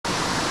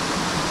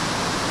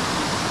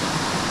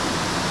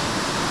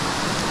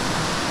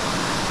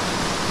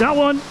Got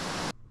one.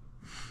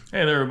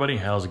 Hey there everybody,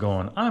 how's it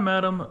going? I'm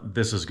Adam,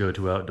 this is Go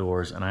To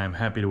Outdoors, and I am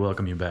happy to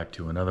welcome you back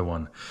to another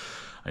one.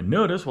 I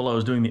noticed while I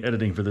was doing the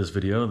editing for this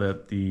video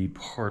that the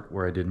part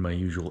where I did my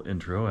usual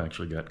intro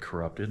actually got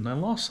corrupted and I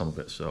lost some of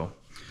it, so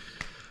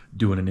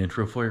doing an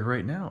intro for you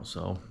right now.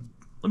 So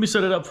let me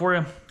set it up for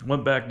you.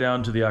 Went back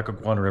down to the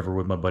Occoquan River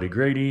with my buddy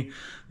Grady.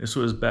 This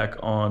was back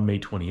on May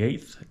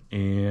 28th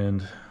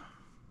and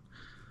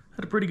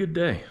had a pretty good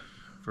day.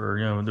 For,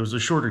 you know, there was a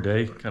shorter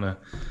day, kind of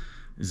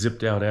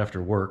zipped out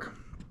after work.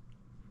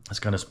 It's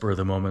kind of spur of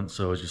the moment,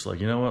 so I was just like,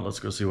 you know what, let's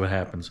go see what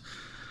happens.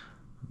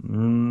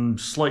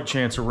 Slight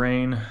chance of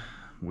rain.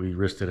 We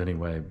risked it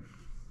anyway.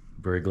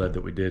 Very glad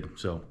that we did.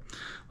 So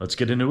let's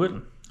get into it.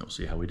 We'll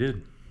see how we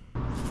did.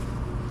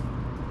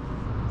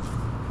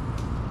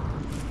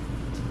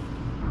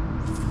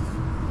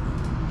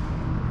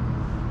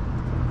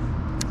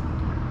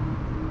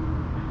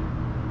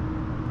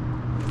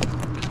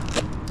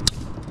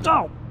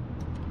 Oh!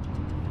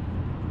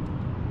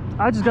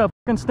 I just got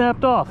fucking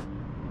snapped off.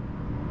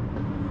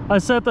 I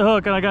set the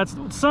hook and I got,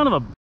 son of a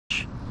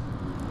bitch.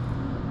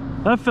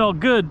 That felt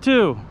good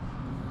too.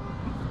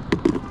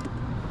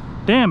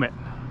 Damn it.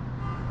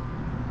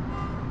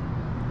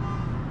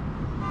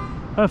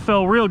 That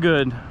felt real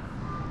good.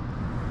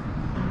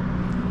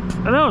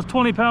 And that was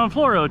 20-pound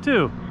fluoro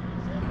too.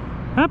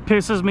 That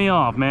pisses me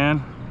off,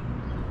 man.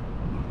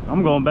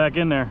 I'm going back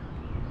in there.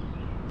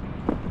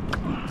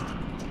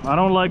 I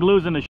don't like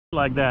losing the shit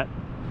like that.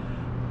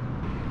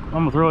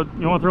 I'm gonna throw it.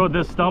 You wanna throw it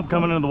this stump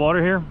coming into the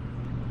water here?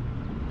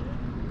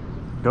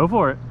 Go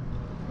for it.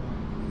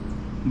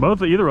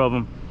 Both, either of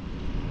them.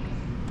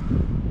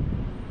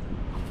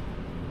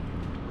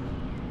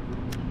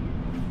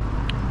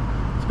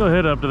 Let's go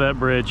head up to that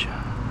bridge.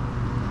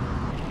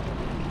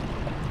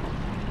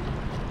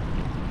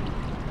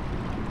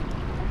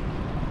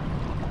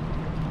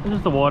 It's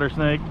just a water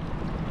snake.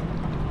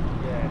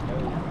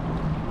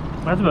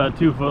 That's about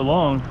 2 foot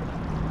long.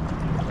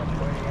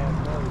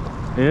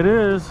 It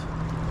is.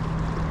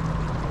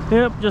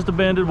 Yep, just a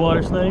banded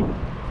water snake.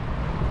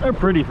 They're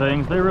pretty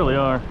things, they really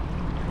are.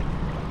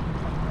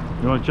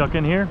 You want to chuck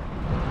in here?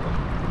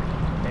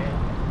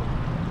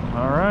 Yeah.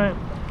 All right.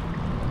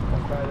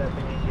 I'll try that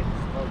thing and get the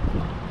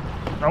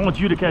smoke. I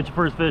want you to catch the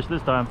first fish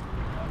this time.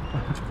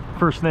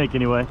 First snake,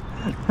 anyway.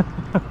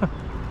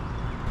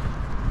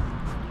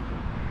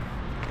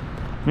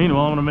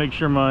 Meanwhile, I'm going to make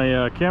sure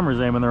my camera's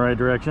aiming the right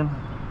direction.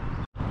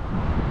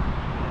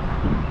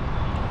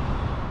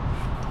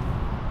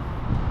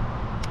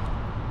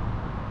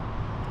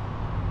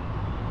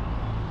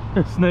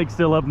 The snake's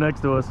still up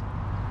next to us.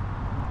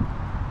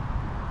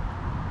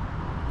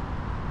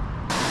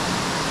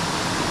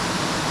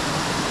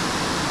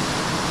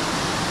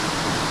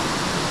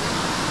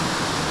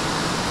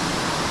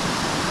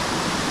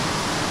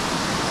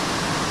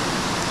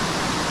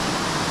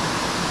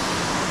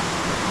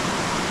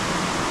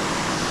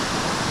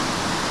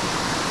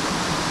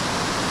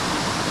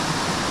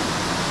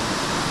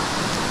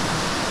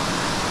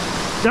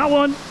 Got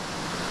one.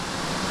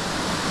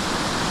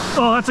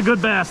 Oh, that's a good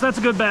bass. That's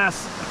a good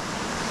bass.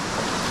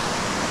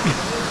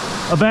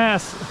 A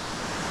bass.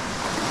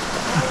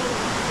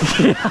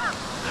 Yeah,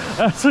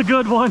 that's a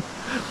good one.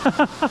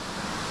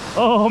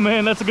 Oh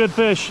man, that's a good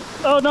fish.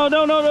 Oh no,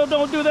 no, no, no,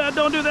 don't do that,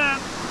 don't do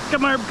that.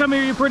 Come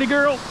here, you pretty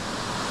girl.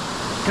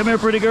 Come here,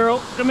 pretty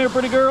girl. Come here,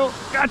 pretty girl.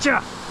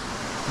 Gotcha.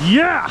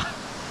 Yeah.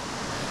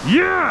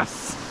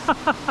 Yes.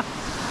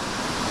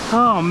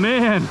 Oh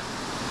man.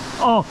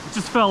 Oh, it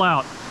just fell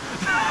out.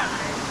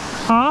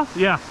 Huh?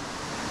 Yeah.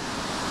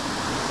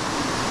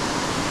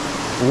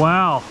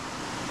 Wow.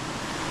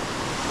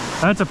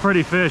 That's a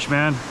pretty fish,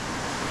 man.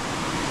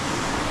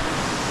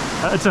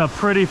 That's a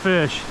pretty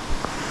fish.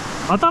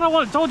 I thought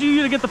I told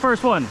you to get the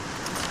first one.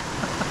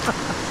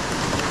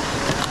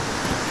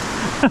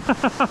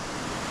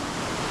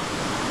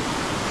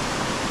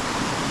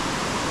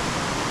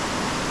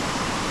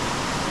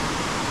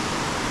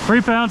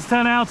 3 pounds,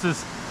 10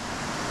 ounces.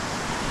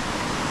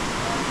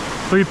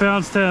 3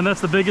 pounds, 10. That's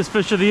the biggest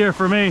fish of the year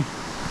for me.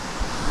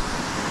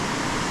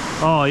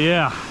 Oh,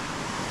 yeah.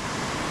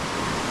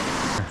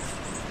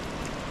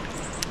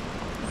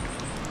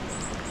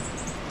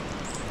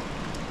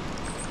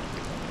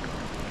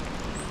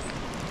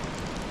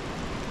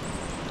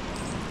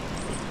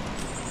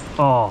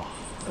 Oh,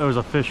 there was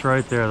a fish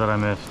right there that I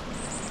missed.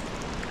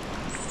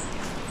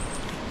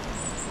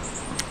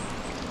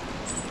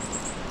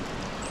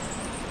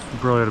 You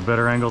probably had a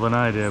better angle than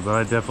I did, but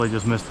I definitely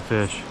just missed the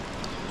fish.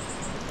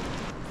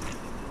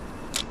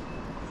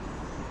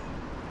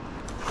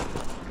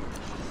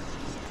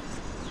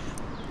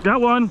 Got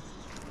one.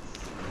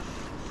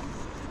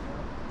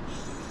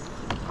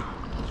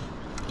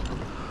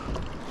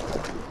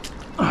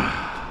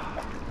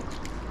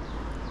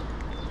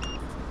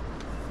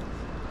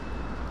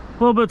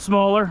 A little bit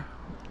smaller.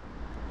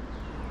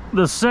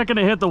 The second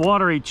it hit the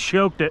water, he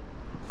choked it.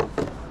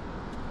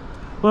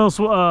 Little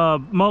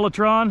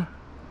Mulletron.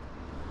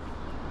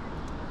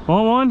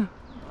 Want one?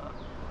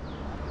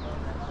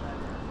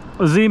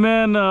 A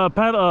Z-Man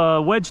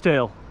wedge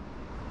tail.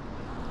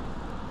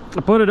 I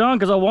put it on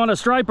because I want a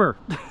striper.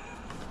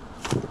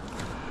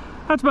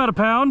 That's about a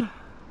pound.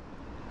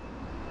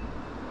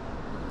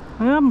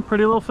 Yeah,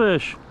 pretty little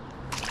fish.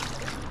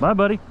 Bye,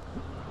 buddy.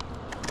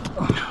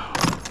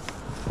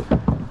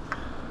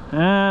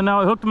 And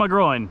now I hooked my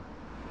groin.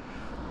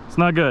 It's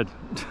not good.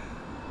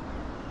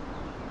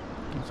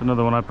 That's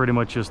another one I pretty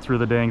much just threw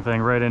the dang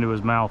thing right into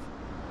his mouth.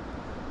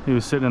 He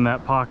was sitting in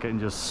that pocket and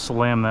just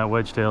slammed that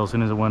wedge tail as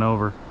soon as it went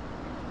over.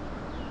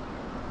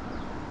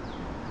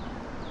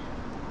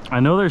 I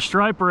know there's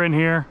striper in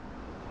here.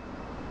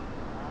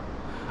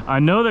 I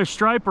know there's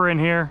striper in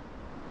here.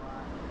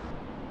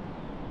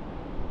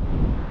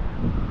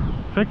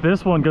 Picked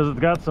this one because it's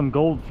got some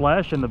gold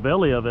flash in the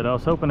belly of it. I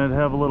was hoping it'd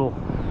have a little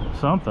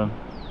something.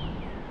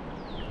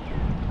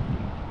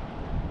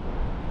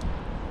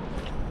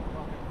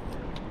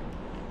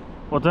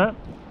 What's that?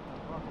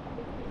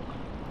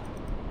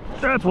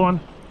 That's one.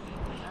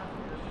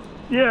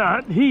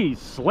 Yeah, he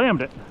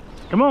slammed it.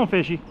 Come on,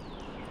 fishy.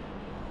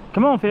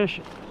 Come on,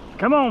 fish.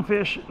 Come on,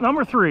 fish.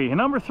 Number three.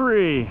 Number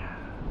three.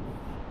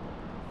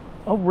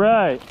 All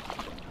right.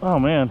 Oh,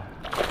 man.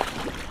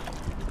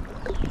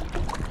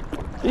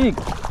 He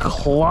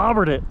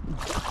clobbered it.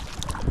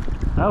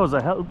 That was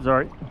a hell. Oops,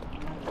 sorry.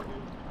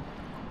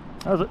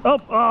 That was a,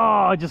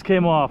 oh, it just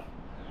came off.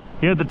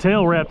 He had the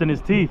tail wrapped in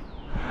his teeth.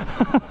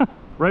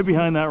 Right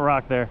behind that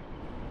rock there.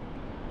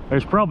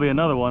 There's probably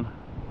another one.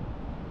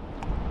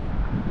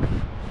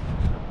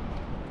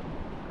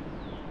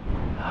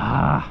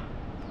 Ah.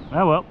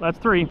 Oh well, that's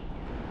three.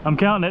 I'm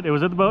counting it. It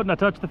was at the boat and I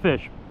touched the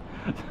fish.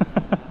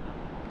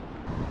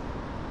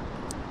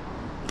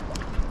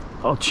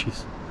 Oh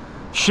jeez.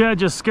 Shad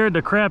just scared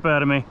the crap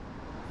out of me.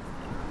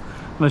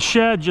 The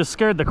shad just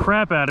scared the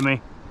crap out of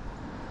me.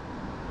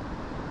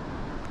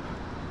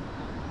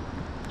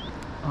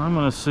 I'm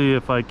gonna see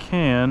if I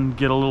can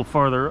get a little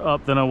farther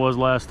up than I was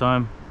last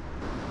time.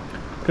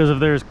 Because if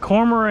there's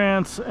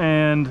cormorants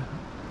and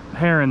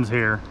herons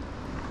here,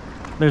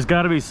 there's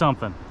got to be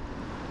something.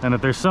 And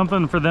if there's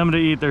something for them to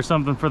eat, there's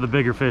something for the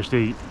bigger fish to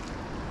eat.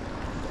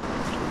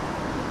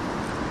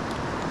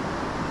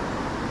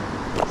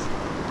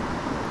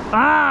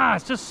 Ah,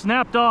 it's just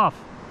snapped off.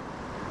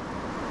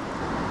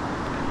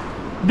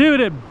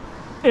 Dude,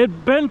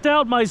 it bent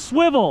out my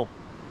swivel.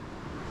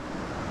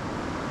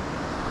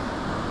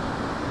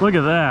 Look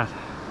at that.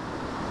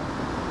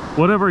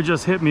 Whatever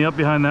just hit me up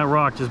behind that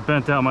rock just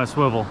bent out my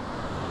swivel.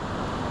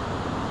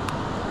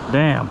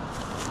 Damn.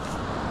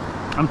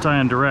 I'm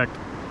tying direct.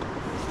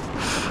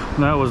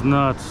 That was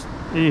nuts.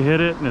 He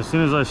hit it, and as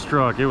soon as I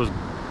struck, it was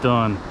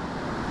done.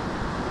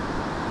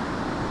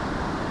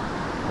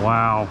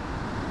 Wow.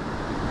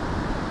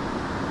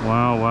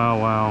 Wow, wow,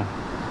 wow.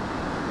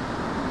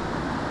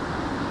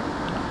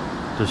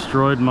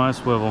 Destroyed my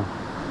swivel.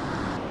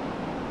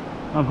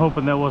 I'm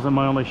hoping that wasn't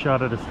my only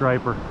shot at a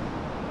striper.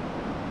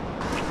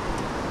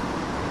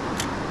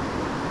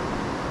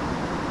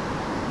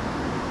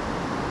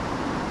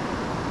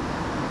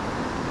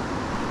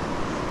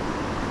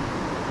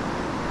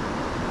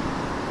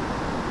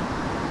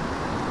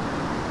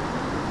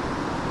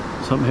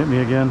 Something hit me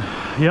again.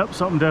 Yep,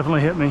 something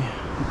definitely hit me.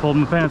 I pulled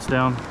my pants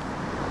down.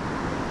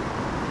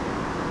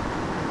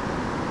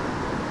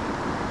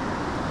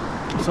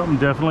 Something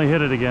definitely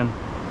hit it again.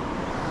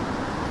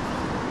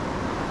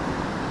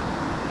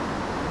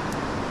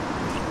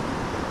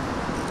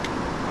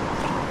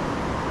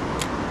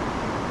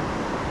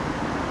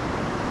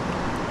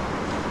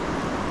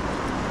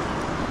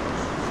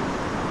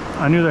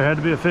 I knew there had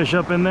to be a fish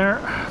up in there.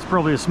 It's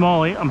probably a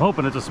smallie. I'm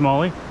hoping it's a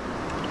smallie.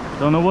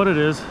 Don't know what it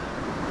is.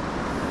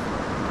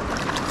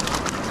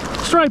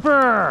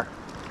 Striper!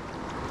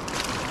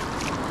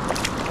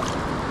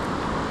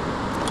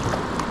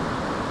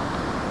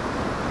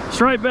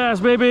 Striped bass,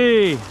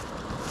 baby!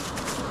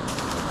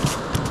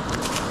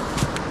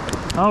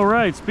 All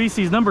right,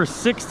 species number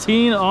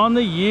 16 on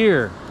the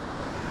year.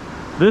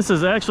 This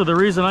is actually the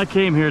reason I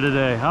came here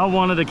today. I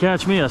wanted to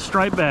catch me a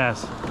striped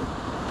bass.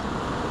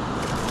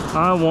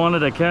 I wanted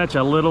to catch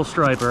a little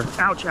striper.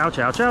 Ouch, ouch,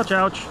 ouch, ouch,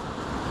 ouch.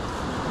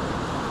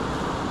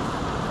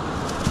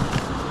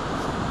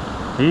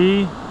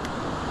 He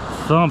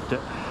thumped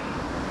it.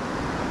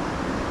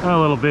 A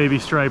little baby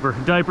striper,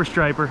 diaper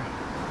striper.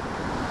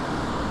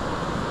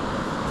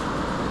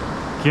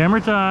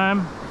 Camera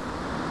time.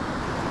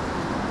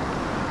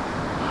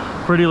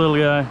 Pretty little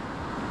guy.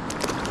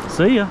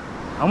 See ya.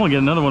 I'm gonna get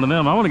another one of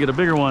them. I want to get a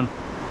bigger one.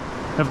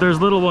 If there's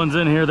little ones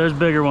in here, there's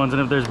bigger ones,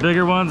 and if there's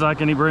bigger ones, I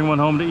can bring one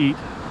home to eat.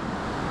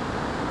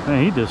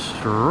 Man, he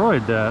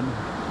destroyed that.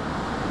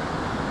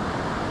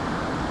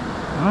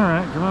 All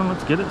right, come on,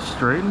 let's get it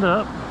straightened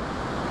up.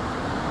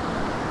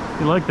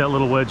 You like that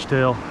little wedge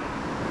tail.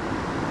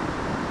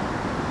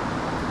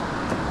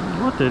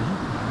 What did he,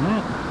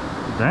 man,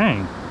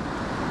 dang.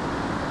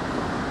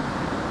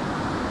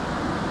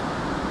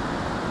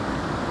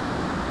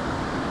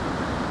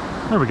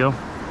 There we go.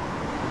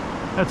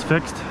 That's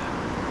fixed.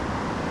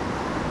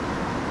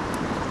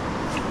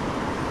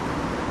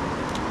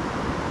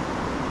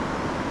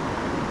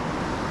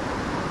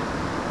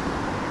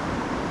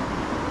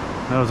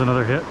 That was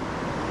another hit.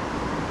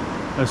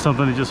 There's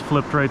something that just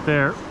flipped right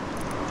there.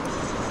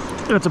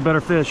 That's a better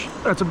fish.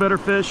 That's a better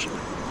fish.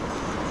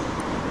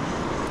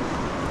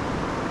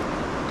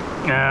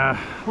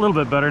 Yeah, a little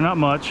bit better, not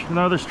much.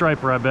 Another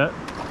striper, I bet.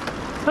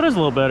 That is a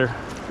little better.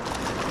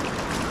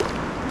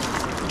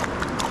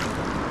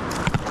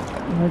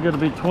 I got to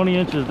be 20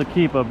 inches to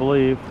keep, I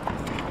believe.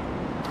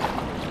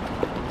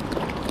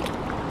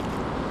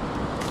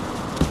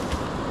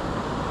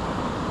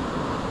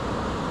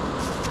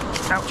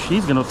 Ouch,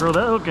 he's gonna throw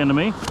that hook into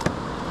me.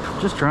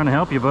 Just trying to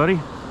help you, buddy.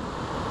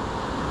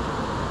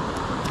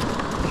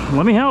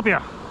 Let me help you.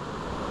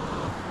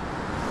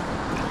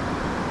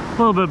 A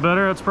little bit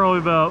better. That's probably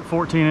about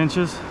 14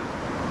 inches.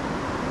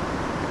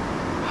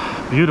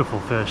 Beautiful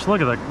fish.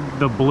 Look at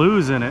the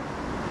blues in it.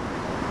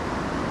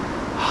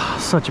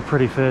 Such a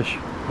pretty fish.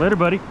 Later,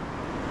 buddy.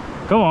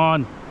 Come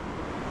on.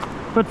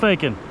 Quit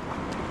faking.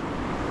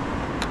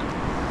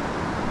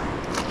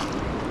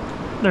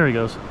 There he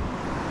goes.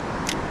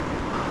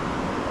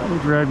 He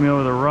dragged me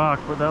over the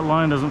rock, but that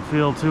line doesn't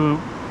feel too...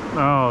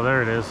 Oh,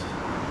 there it is.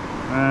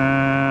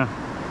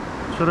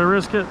 Should I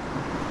risk it?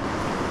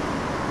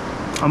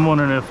 I'm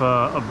wondering if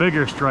a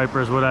bigger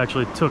stripers would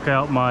actually took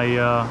out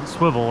my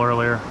swivel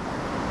earlier.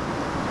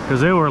 Because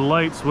they were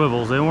light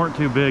swivels. They weren't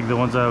too big, the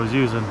ones I was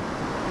using.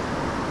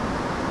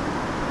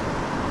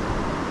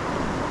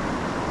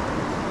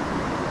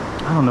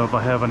 I don't know if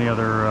I have any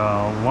other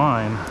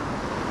line.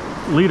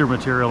 Leader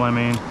material, I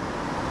mean.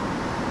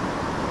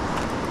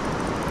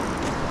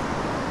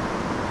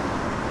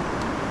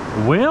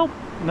 Well,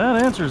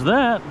 that answers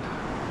that.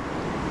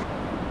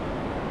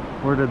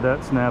 Where did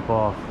that snap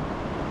off?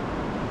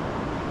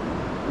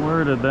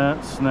 Where did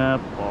that snap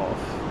off?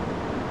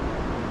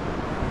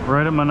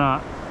 Right at my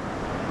knot.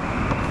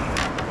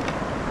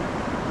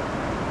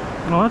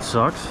 Well, that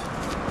sucks.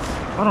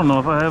 I don't know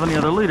if I have any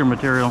other leader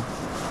material.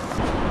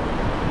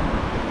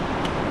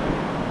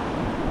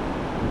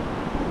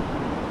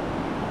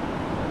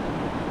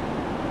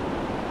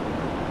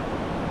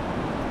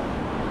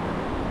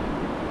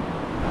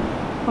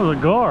 That was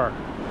a gar.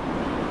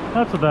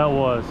 That's what that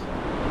was.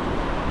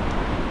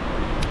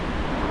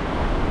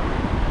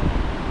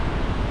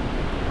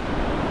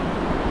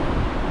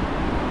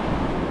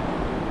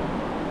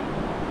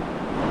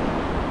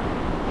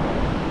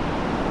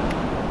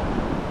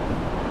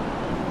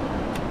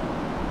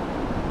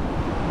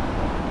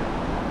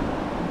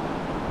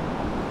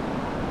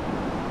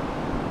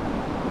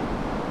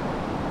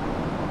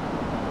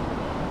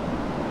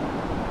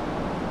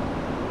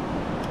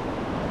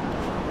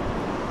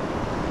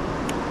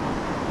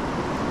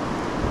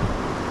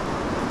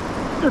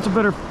 That's a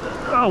better...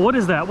 Oh, what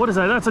is that? What is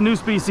that? That's a new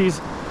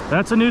species.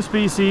 That's a new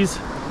species.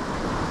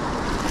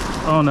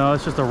 Oh no,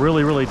 it's just a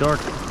really, really dark...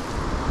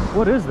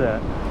 What is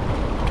that?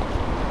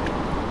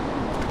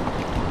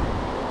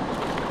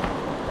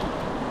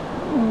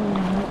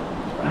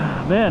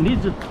 Man,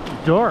 these are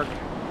dark.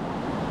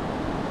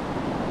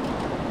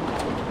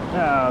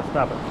 Ah,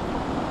 stop it.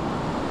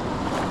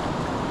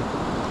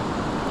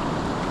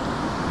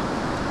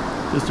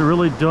 Just a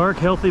really dark,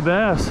 healthy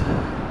bass.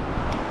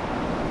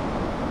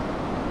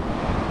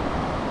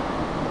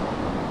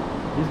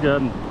 He's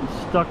gotten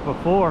stuck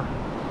before.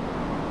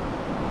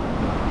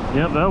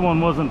 Yep, that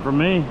one wasn't for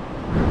me.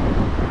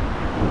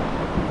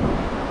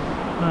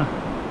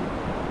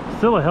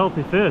 Still a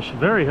healthy fish,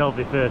 very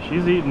healthy fish.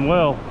 He's eating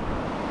well.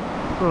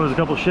 Oh, there's a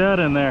couple shad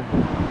in there.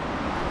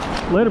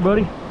 Later,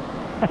 buddy.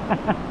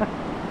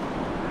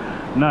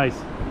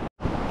 Nice.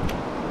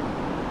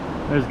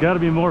 There's got to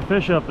be more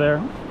fish up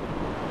there.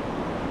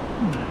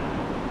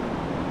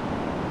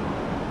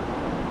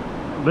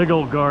 Big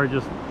old gar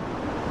just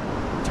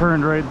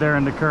turned right there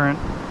in the current.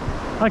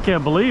 I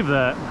can't believe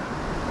that.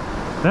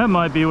 That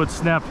might be what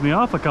snapped me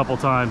off a couple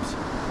times.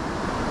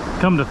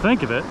 Come to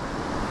think of it,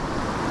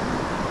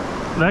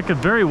 that could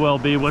very well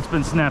be what's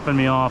been snapping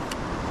me off.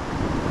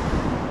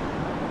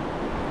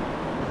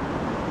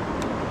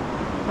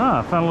 Ah,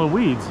 I found a little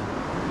weeds.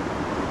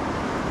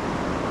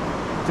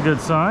 It's a good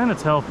sign.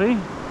 It's healthy.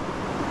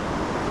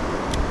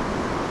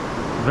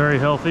 Very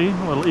healthy.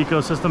 Little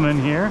ecosystem in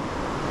here.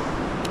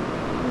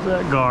 Where's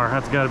that gar?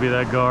 That's got to be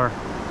that gar.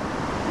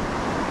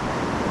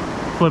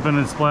 Flipping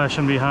and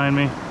splashing behind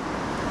me.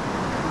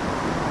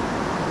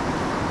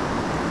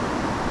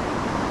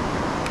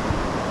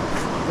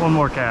 One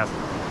more cast.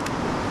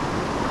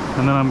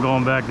 And then I'm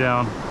going back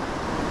down.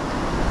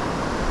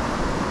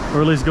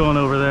 Or at least going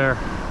over there.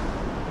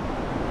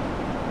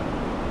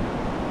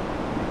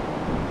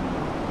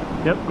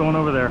 Yep, going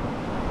over there.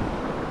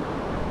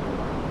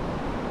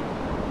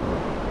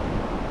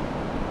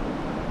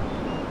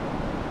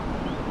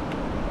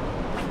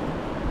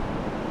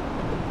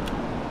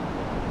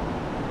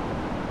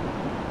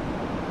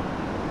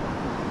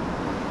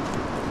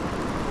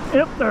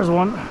 Yep, there's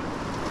one.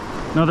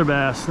 Another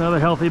bass, another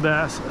healthy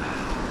bass.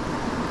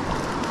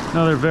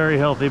 Another very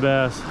healthy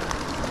bass.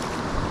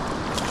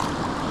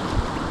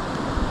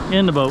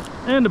 In the boat,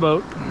 in the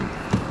boat.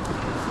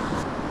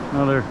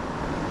 Another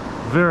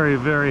very,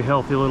 very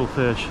healthy little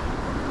fish.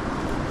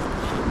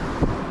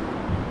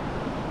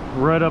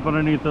 Right up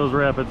underneath those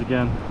rapids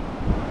again.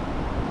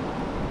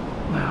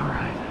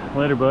 right,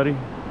 later, buddy.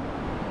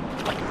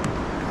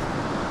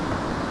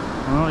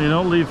 Well, you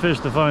don't leave fish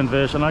to find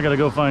fish, and I gotta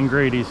go find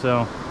Grady,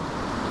 so.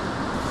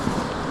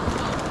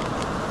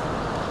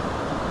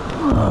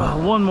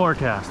 One more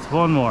cast,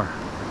 one more.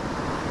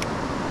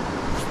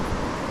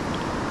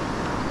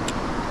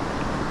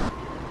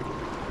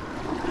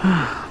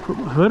 Put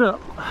my hood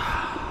up.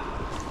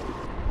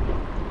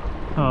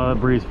 Oh, that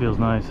breeze feels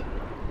nice.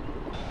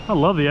 I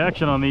love the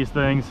action on these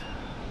things.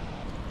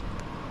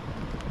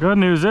 Good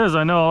news is,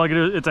 I know all I can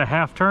do, it's a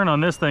half turn on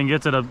this thing,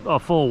 gets it a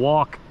full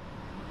walk.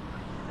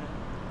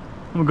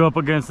 I'm gonna go up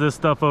against this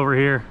stuff over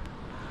here.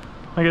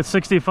 I get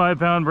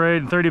 65-pound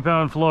braid and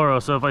 30-pound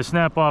fluoro, so if I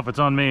snap off, it's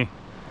on me.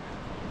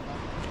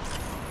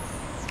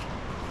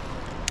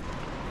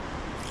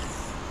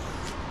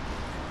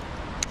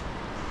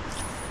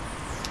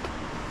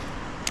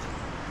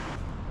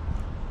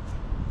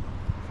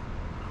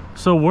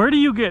 So where do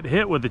you get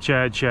hit with the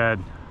Chad Shad?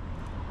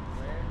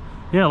 Where?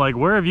 Yeah, like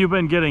where have you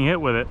been getting hit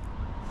with it?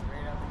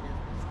 Right up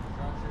against this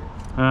structure.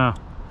 Ah.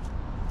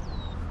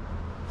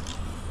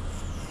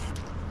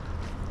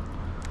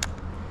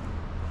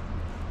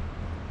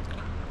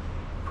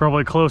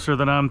 Probably closer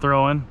than I'm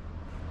throwing.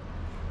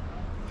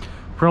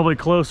 Probably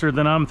closer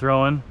than I'm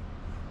throwing.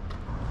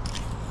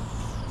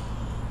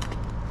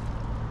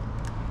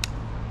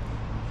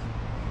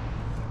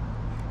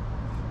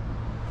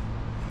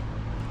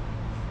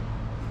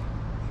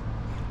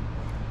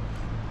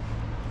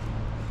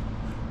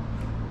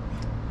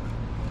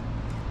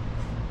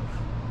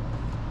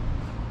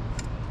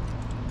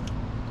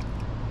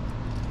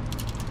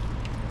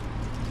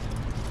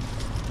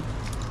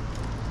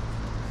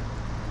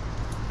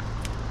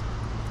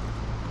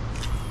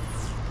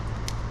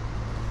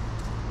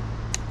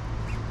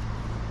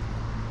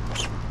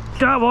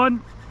 Got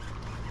one.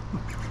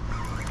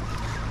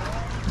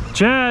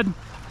 Chad.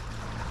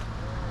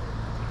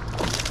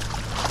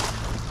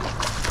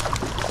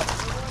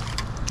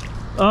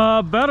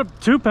 About a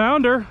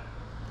 2-pounder.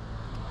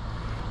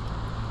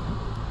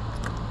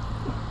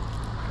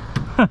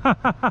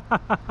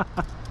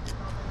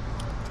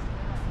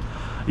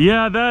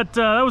 Yeah,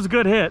 that was a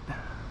good hit.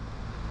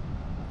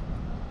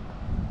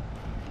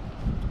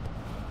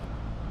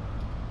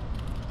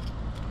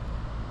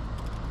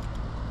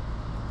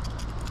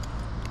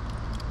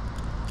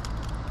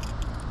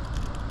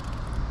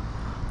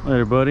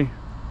 Later, buddy.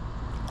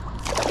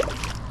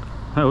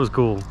 That was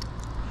cool.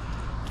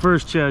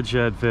 First Chad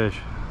Shad fish.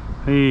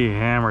 He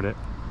hammered it.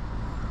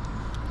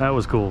 That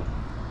was cool.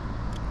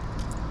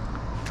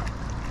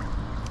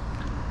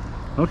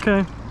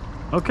 Okay.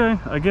 Okay,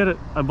 I get it.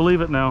 I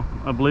believe it now.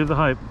 I believe the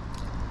hype.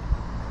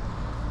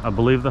 I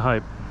believe the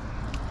hype.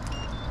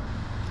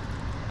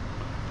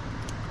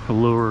 A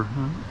lure.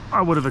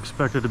 I would have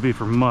expected to be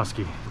for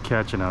muskie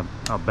catching a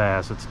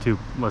bass. It's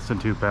less than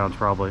 2 pounds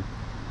probably.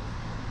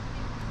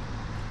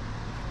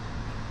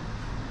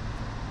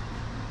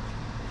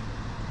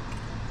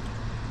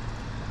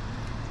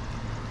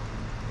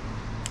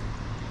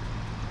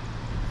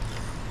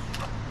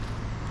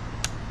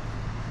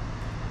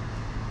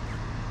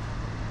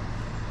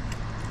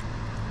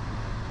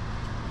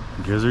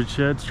 Gizzard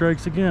Shad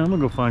strikes again. I'm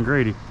gonna go find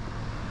Grady.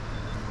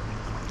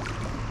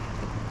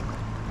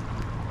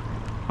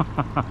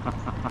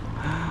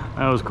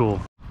 That was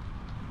cool.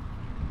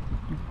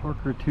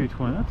 Parker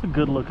 220. That's a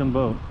good looking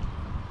boat.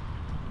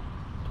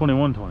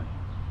 2120.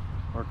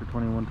 Parker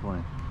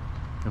 2120.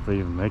 If they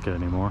even make it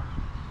anymore.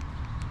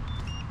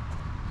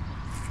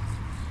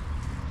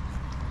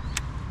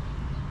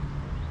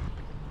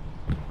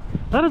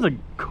 That is a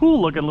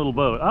cool looking little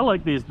boat. I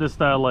like this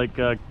style, like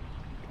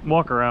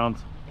walk arounds.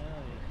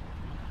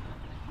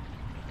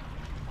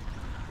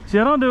 See,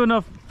 I don't do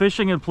enough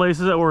fishing in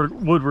places that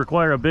would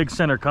require a big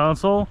center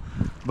console,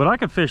 but I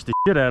could fish the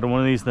shit out of one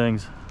of these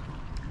things.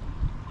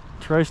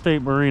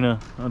 Tri-State Marina,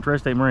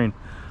 Tri-State Marine.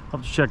 I'll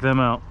have to check them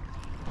out.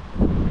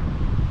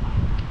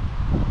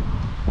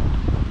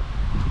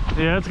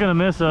 Yeah, it's gonna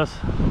miss us.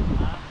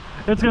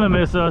 It's gonna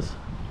miss us.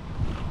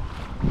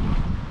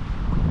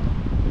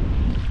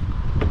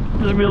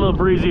 It's gonna be a little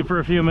breezy for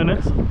a few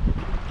minutes.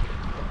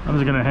 I'm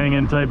just gonna hang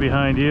in tight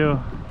behind you.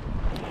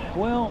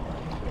 Well,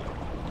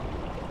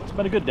 it's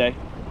been a good day,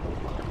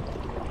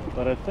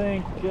 but I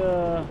think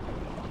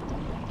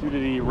due to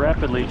the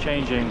rapidly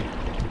changing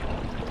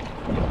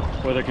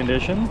weather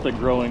conditions, the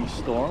growing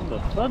storm, the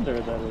thunder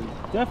that has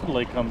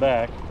definitely come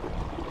back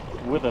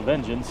with a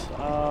vengeance,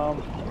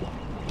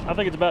 I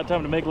think it's about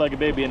time to make like a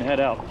baby and head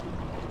out.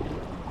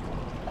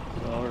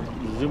 So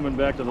we're zooming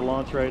back to the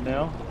launch right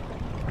now.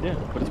 Yeah,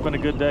 but it's been a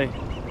good day.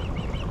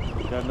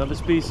 Got another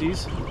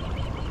species,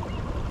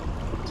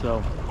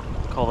 so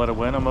call that a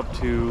win. I'm up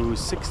to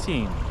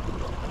 16.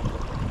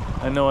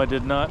 I know I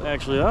did not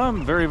actually,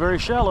 I'm very, very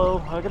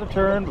shallow. I gotta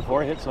turn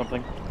before I hit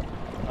something.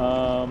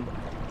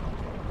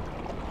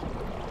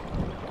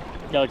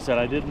 Yeah, like I said,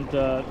 I didn't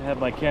have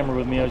my camera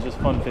with me. I was just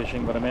fun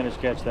fishing, but I managed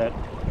to catch that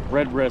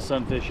red breast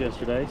sunfish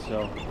yesterday,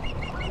 so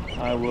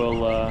I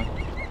will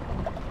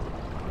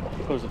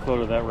post a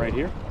photo of that right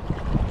here.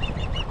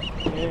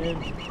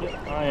 And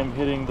yep, I am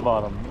hitting the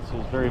bottom. This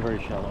is very,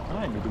 very shallow.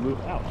 I need to move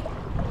out.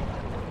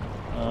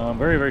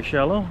 Very, very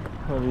shallow.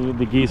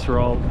 The geese are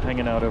all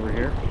hanging out over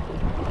here.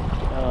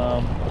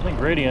 I think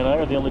Grady and I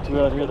are the only two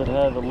out here that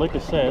have a lick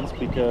of sense,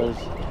 because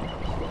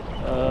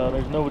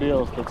there's nobody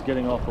else that's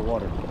getting off the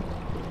water.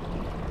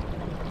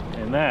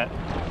 And that,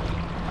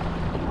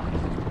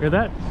 hear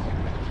that?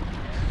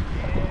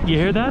 You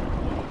hear that?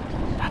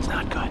 That's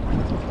not good.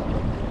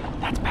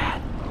 That's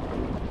bad.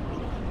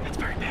 That's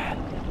very bad.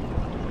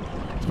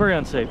 It's very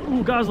unsafe.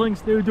 Ooh,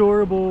 goslings, they're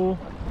adorable.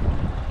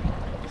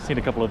 Seen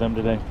a couple of them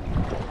today.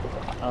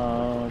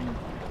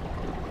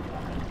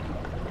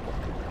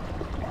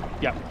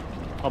 Yeah,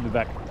 I'll be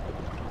back.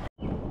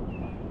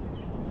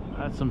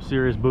 That's some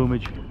serious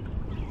boomage.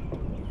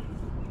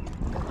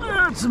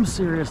 That's some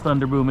serious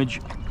thunder boomage.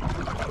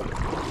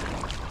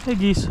 Hey,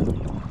 geese.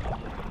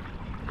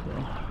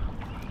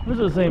 This is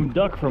the same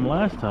duck from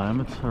last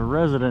time. It's a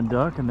resident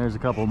duck, and there's a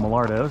couple of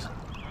mulardos.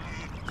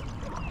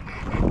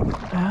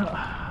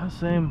 And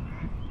same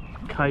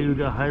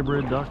Cayuga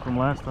hybrid duck from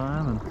last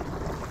time. And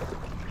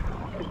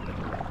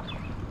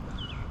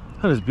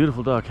that is a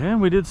beautiful duck.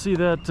 And we did see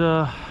that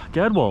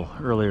gadwall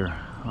earlier.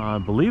 I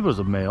believe it was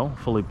a male,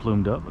 fully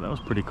plumed up, but that was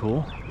pretty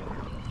cool.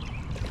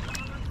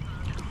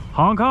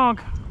 Honk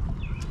honk.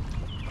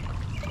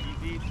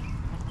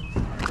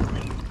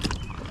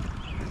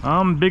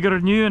 I'm bigger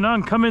than you and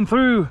I'm coming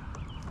through.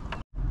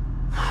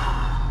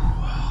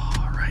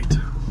 All right.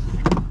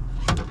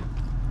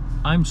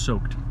 I'm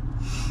soaked.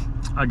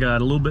 I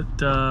got a little bit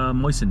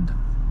moistened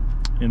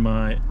in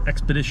my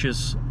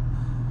expeditious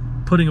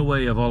putting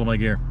away of all of my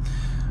gear.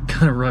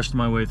 Kind of rushed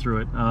my way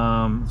through it.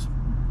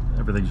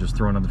 Everything's just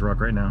thrown on the truck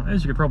right now,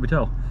 as you could probably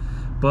tell.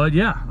 But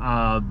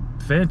yeah,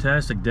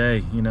 fantastic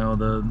day. You know,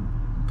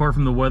 apart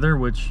from the weather,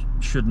 which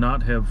should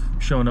not have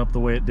shown up the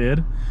way it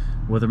did,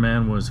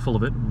 weatherman was full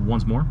of it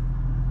once more.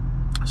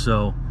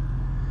 So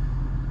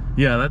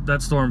yeah,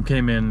 that storm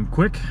came in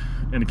quick,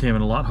 and it came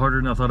in a lot harder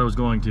than I thought it was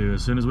going to.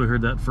 As soon as we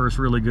heard that first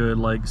really good,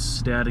 like,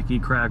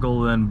 staticky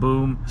crackle, then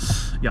boom,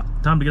 yeah,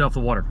 time to get off the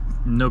water.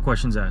 No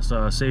questions asked.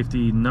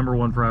 Safety,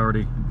 #1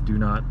 priority. Do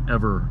not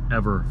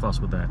ever fuss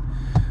with that.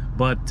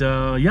 But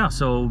yeah,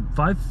 so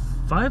five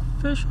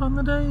fish on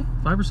the day,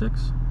 5 or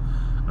 6.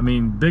 I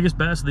mean, biggest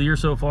bass of the year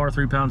so far,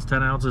 3 pounds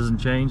 10 ounces and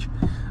change.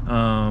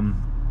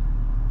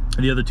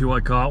 The other 2 I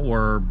caught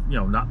were, you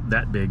know, not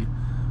that big.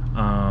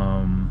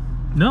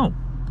 No,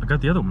 I got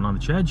the other one on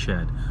the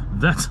shad.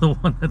 That's the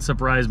one that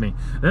surprised me.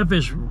 That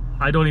fish,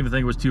 I don't even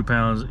think it was 2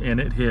 pounds, and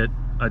it hit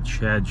a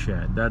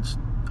shad. That's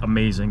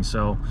amazing.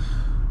 So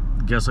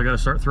guess I got to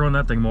start throwing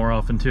that thing more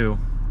often too.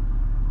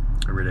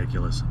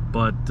 Ridiculous.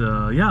 But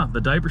yeah,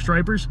 the diaper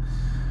stripers,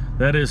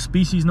 that is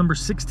species number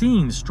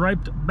 16,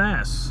 striped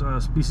bass.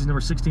 Species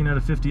number 16 out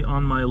of 50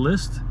 on my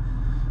list.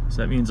 So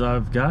that means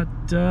I've got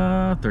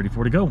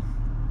 34 to go.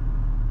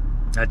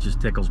 That just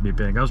tickles me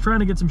pink. I was trying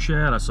to get some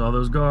shad. I saw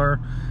those gar,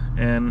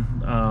 and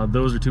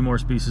those are 2 more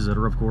species that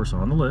are, of course,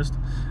 on the list.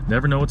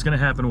 Never know what's going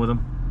to happen with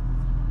them,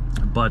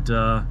 but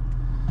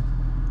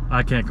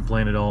I can't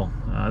complain at all.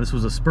 This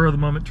was a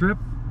spur-of-the-moment trip.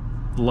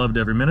 Loved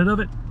every minute of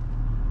it,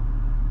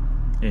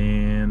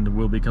 and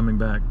we'll be coming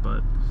back,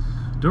 but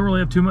don't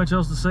really have too much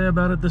else to say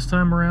about it this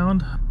time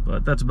around.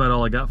 But that's about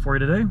all I got for you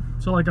today.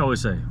 So like I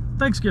always say,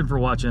 thanks again for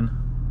watching.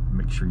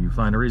 Make sure you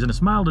find a reason to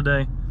smile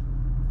today,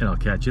 and I'll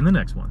catch you in the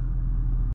next one.